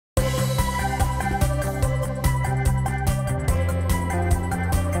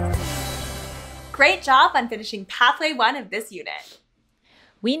Great job on finishing Pathway 1 of this unit.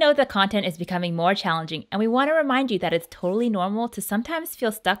 We know the content is becoming more challenging, and we want to remind you that it's totally normal to sometimes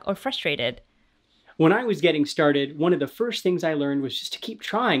feel stuck or frustrated. When I was getting started, one of the first things I learned was just to keep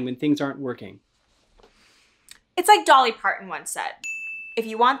trying when things aren't working. It's like Dolly Parton once said, if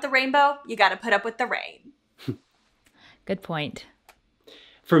you want the rainbow, you gotta put up with the rain. Good point.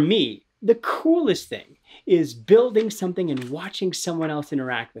 For me, the coolest thing is building something and watching someone else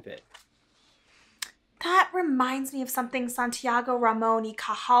interact with it. That reminds me of something Santiago Ramon y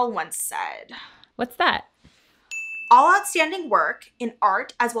Cajal once said. What's that? All outstanding work in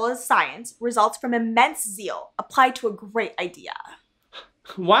art as well as science results from immense zeal applied to a great idea.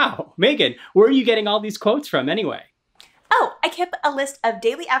 Wow, Megan, where are you getting all these quotes from anyway? Oh, I keep a list of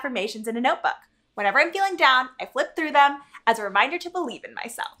daily affirmations in a notebook. Whenever I'm feeling down, I flip through them as a reminder to believe in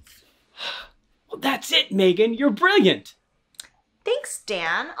myself. Well, that's it, Megan. You're brilliant. Thanks,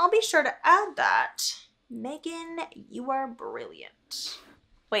 Dan. I'll be sure to add that. Megan, you are brilliant.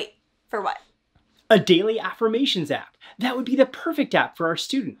 Wait, for what? A daily affirmations app. That would be the perfect app for our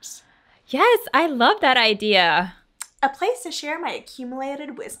students. Yes, I love that idea. A place to share my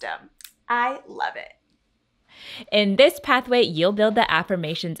accumulated wisdom. I love it. In this pathway, you'll build the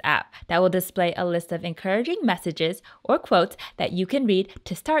Affirmations app that will display a list of encouraging messages or quotes that you can read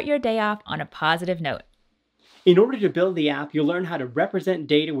to start your day off on a positive note. In order to build the app, you'll learn how to represent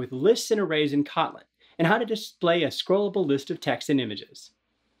data with lists and arrays in Kotlin, and how to display a scrollable list of text and images.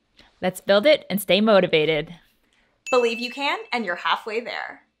 Let's build it and stay motivated. Believe you can, and you're halfway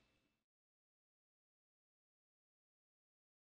there.